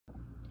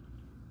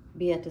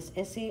Beatrice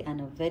Essay, and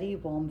a very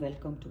warm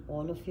welcome to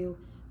all of you.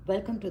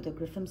 Welcome to the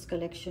Griphams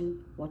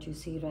collection. What you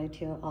see right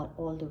here are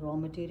all the raw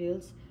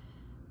materials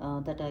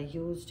that are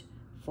used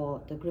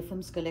for the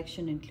Griphams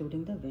collection,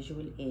 including the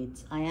visual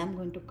aids. I am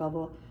going to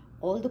cover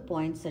all the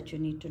points that you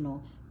need to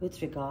know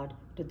with regard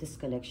to this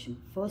collection.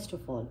 First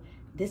of all,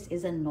 this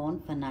is a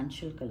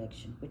non-financial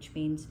collection, which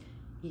means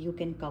you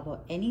can cover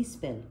any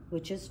spell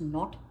which is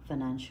not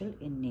financial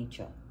in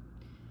nature.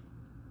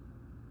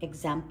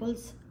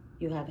 Examples,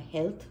 you have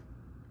health,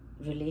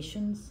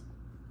 relations,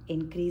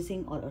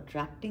 increasing or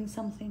attracting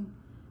something,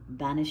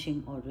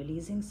 banishing or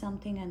releasing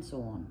something, and so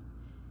on.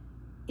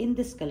 In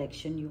this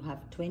collection, you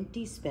have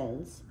 20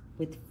 spells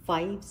with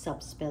 5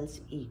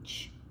 sub-spells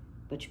each,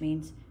 which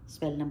means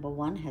spell number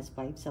 1 has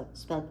 5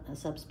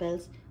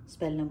 sub-spells,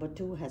 spell number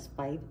 2 has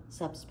 5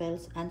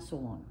 sub-spells, and so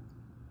on.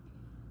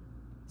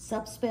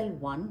 Sub-spell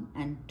 1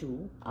 and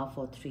 2 are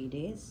for 3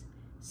 days,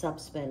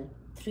 sub-spell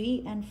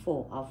 3 and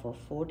 4 are for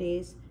 4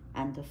 days,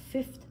 and the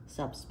 5th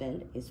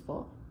sub-spell is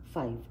for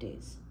 5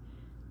 days.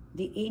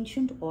 The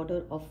ancient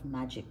order of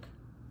Magick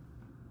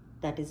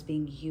that is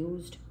being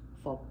used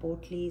for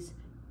potleys,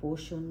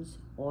 potions,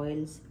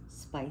 oils,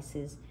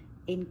 spices,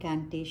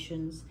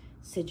 incantations,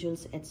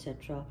 sigils,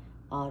 etc.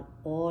 are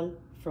all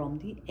from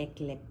the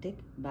eclectic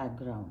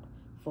background,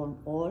 from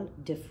all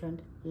different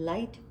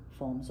light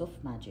forms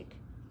of magic.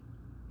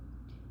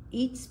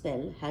 Each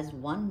spell has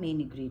one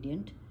main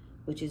ingredient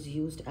which is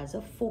used as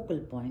a focal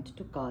point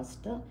to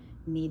cast the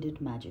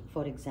needed magic.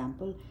 For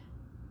example,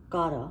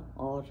 Cara,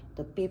 or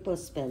the paper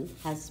spell,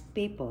 has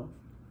paper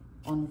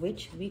on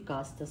which we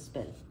cast the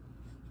spell.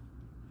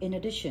 In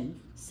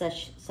addition,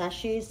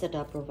 sachets that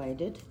are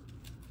provided,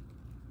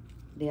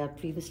 they are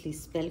previously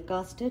spell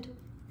casted,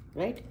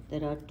 right?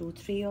 There are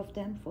 2-3 of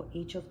them for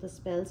each of the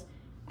spells,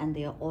 and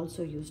they are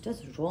also used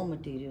as raw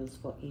materials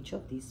for each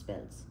of these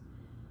spells.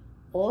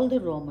 All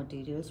the raw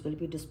materials will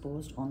be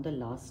disposed on the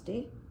last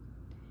day.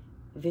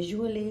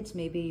 Visual aids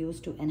may be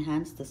used to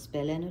enhance the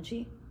spell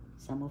energy.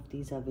 Some of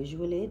these are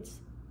visual aids,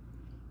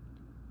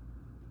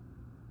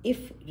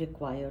 if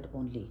required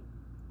only,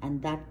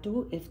 and that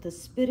too if the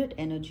spirit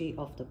energy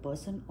of the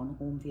person on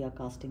whom we are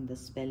casting the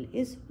spell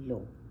is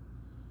low.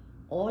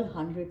 All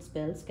 100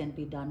 spells can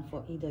be done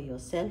for either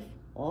yourself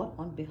or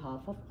on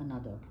behalf of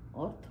another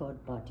or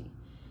third party.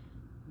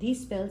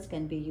 These spells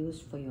can be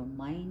used for your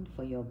mind,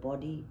 for your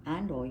body,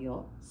 and or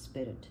your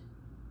spirit.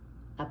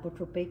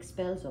 Apotropic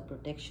spells or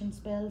protection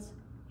spells,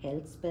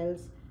 health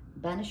spells,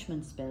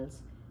 banishment spells,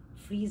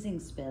 freezing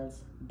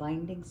spells,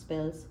 binding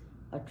spells,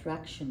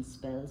 attraction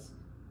spells,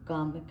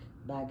 karmic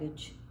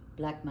baggage,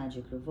 black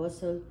magic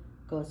reversal,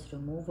 curse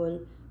removal,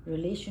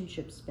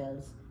 relationship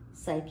spells,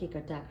 psychic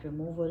attack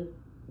removal,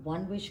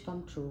 one wish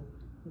come true,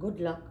 good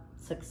luck,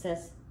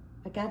 success,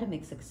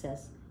 academic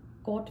success,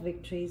 court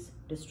victories,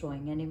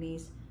 destroying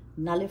enemies,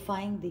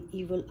 nullifying the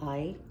evil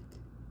eye,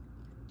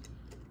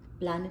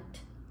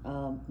 planet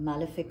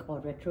malefic or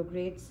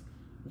retrogrades,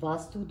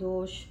 vastu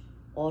dosh,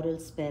 oral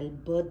spell,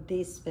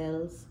 birthday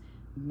spells,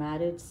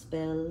 marriage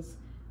spells,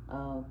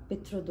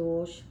 pitra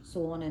dosh,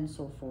 so on and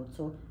so forth.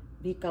 So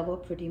we cover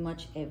pretty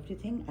much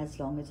everything as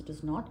long as it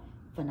is not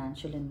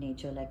financial in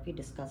nature, like we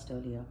discussed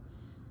earlier.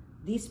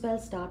 These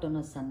spells start on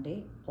a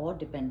Sunday, or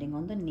depending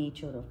on the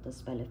nature of the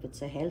spell. If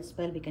it's a health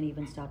spell, we can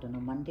even start on a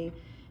Monday.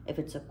 If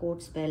it's a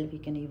court spell, we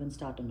can even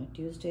start on a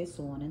Tuesday,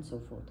 so on and so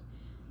forth.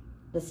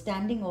 The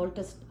standing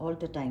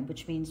altar time,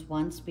 which means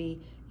once we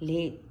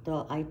lay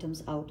the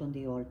items out on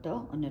the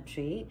altar on a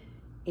tray,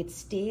 it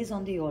stays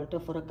on the altar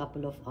for a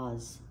couple of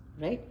hours,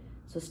 right?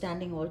 So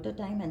standing altar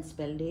time and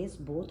spell days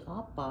both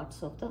are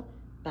parts of the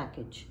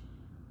package.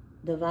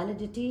 The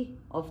validity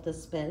of the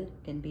spell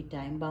can be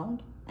time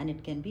bound and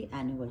it can be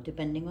annual,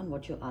 depending on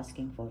what you're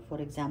asking for. For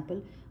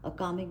example, a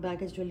karmic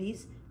baggage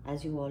release,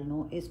 as you all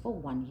know, is for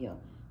 1 year.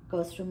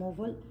 Curse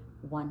removal,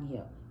 1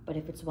 year. But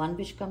if it's one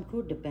wish come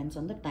true, depends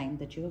on the time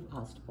that you have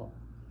asked for.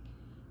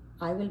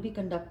 I will be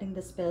conducting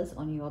the spells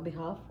on your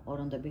behalf or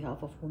on the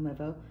behalf of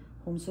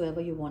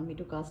whomsoever you want me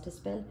to cast a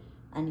spell,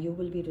 and you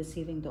will be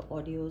receiving the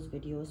audios,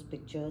 videos,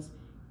 pictures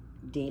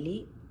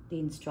daily. The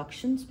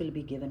instructions will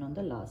be given on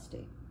the last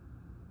day.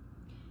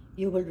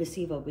 You will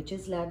receive a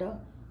witch's ladder,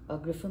 a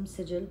Gripham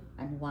sigil,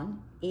 and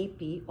 1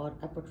 AP or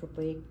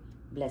apotropic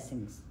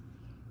blessings.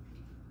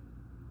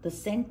 The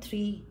sent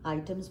 3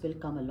 items will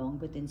come along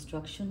with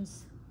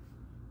instructions.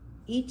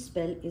 Each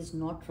spell is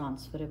not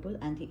transferable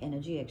and the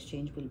energy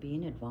exchange will be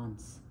in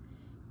advance.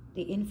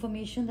 The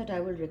information that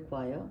I will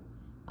require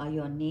are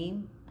your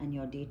name and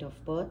your date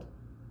of birth,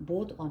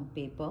 both on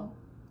paper,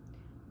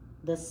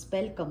 the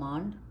spell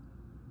command,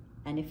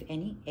 and if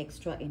any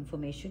extra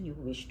information you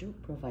wish to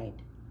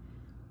provide.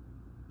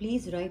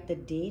 Please write the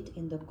date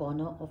in the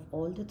corner of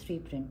all the 3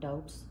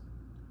 printouts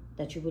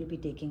that you will be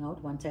taking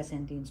out once I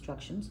send the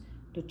instructions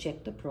to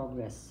check the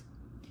progress.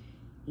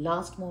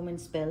 Last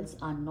moment spells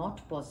are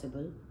not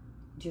possible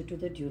due to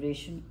the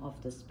duration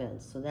of the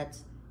spells. So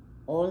that's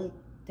all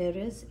there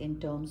is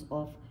in terms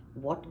of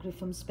what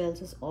Gripham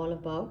spells is all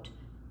about.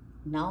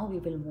 Now we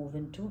will move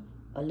into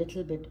a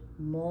little bit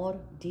more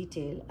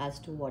detail as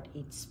to what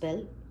each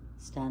spell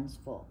stands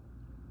for.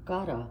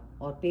 Cara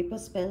or paper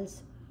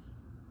spells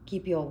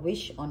keep your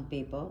wish on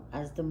paper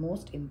as the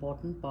most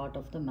important part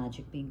of the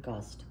magic being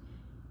cast.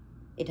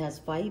 It has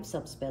 5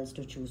 subspells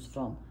to choose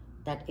from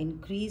that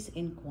increase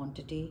in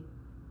quantity,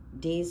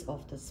 days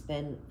of the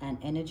spell, and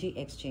energy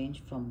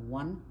exchange from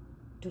 1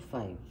 to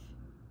 5.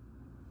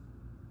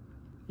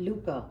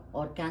 Luca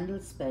or candle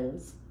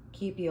spells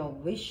keep your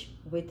wish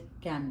with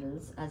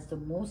candles as the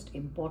most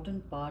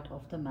important part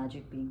of the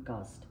magic being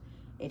cast.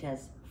 It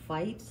has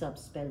 5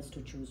 subspells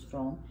to choose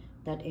from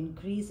that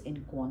increase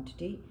in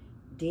quantity,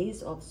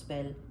 days of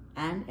spell,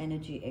 and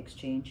energy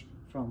exchange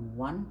from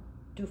 1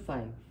 to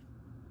 5.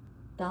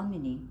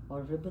 Tamini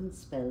or ribbon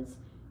spells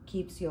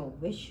keeps your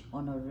wish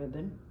on a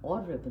ribbon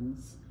or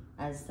ribbons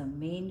as the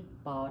main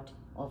part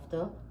of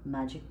the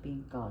magic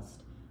being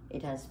cast.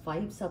 It has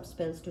 5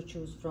 subspells to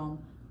choose from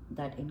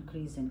that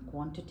increase in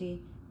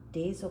quantity,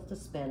 days of the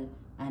spell,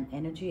 and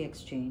energy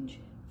exchange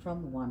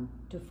from 1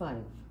 to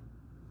 5.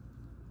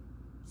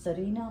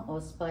 Serena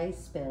or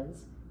spice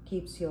spells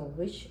keeps your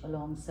wish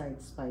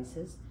alongside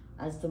spices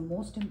as the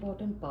most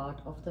important part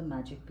of the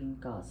magic being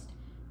cast.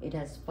 It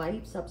has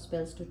 5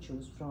 subspells to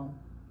choose from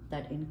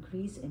that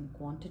increase in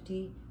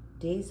quantity,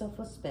 days of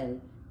a spell,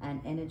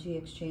 and energy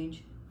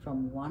exchange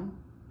from 1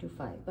 to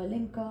 5.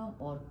 Palinka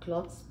or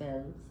cloth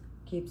spells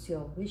keeps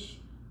your wish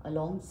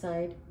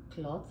alongside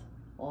cloth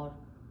or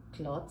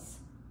cloths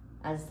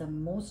as the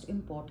most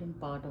important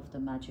part of the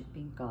magic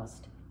being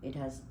cast. It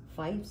has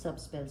 5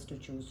 subspells to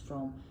choose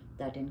from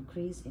that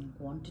increase in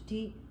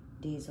quantity,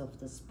 days of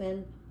the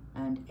spell,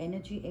 and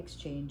energy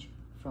exchange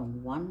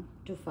from 1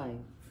 to 5.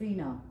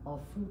 Frina or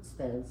fruit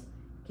spells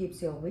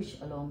keeps your wish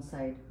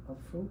alongside a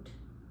fruit,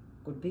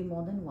 could be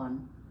more than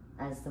one,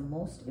 as the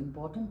most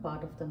important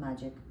part of the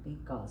magic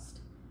being cast.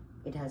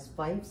 It has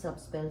 5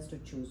 subspells to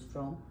choose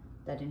from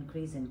that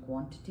increase in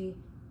quantity,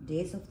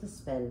 days of the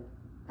spell,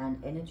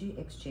 and energy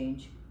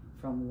exchange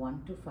from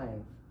 1 to 5.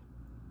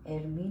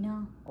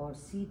 Ermina or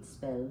seed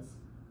spells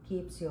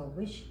keeps your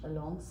wish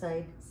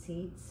alongside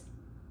seeds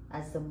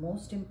as the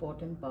most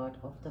important part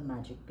of the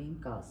magic being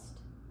cast.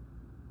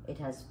 It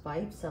has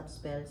 5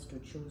 subspells to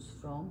choose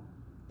from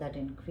that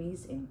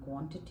increase in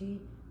quantity,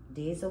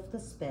 days of the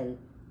spell,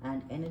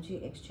 and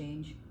energy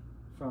exchange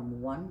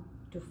from 1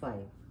 to 5.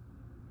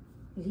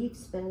 Leaf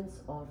spells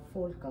or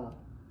folka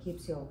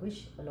keeps your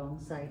wish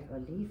alongside a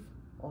leaf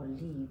or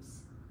leaves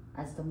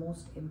as the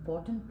most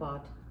important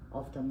part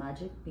of the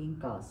magic being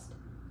cast.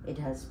 It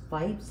has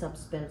 5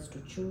 subspells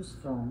to choose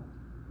from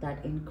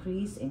that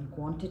increase in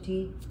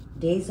quantity,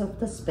 days of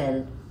the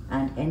spell,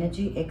 and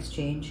energy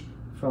exchange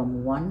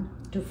from 1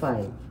 to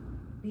 5.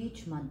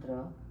 Beach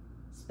mantra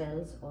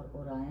spells or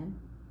Orion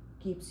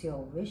keeps your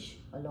wish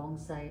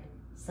alongside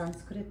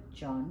Sanskrit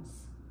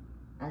chants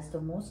as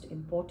the most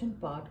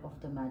important part of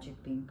the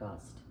magic being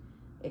cast.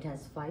 It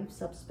has 5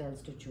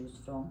 subspells to choose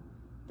from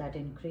that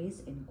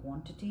increase in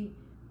quantity,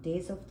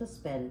 days of the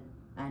spell,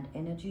 and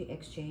energy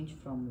exchange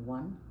from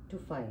 1 to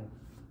 5.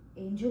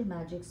 Angel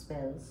magic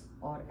spells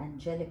or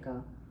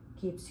Angelica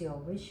keeps your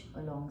wish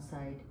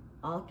alongside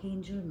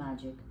Archangel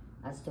magic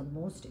as the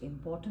most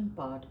important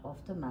part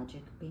of the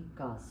magic being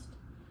cast.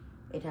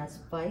 It has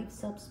 5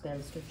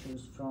 subspells to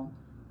choose from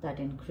that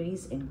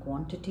increase in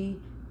quantity,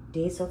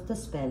 days of the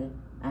spell,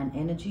 and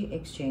energy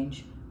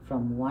exchange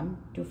from 1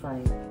 to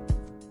 5.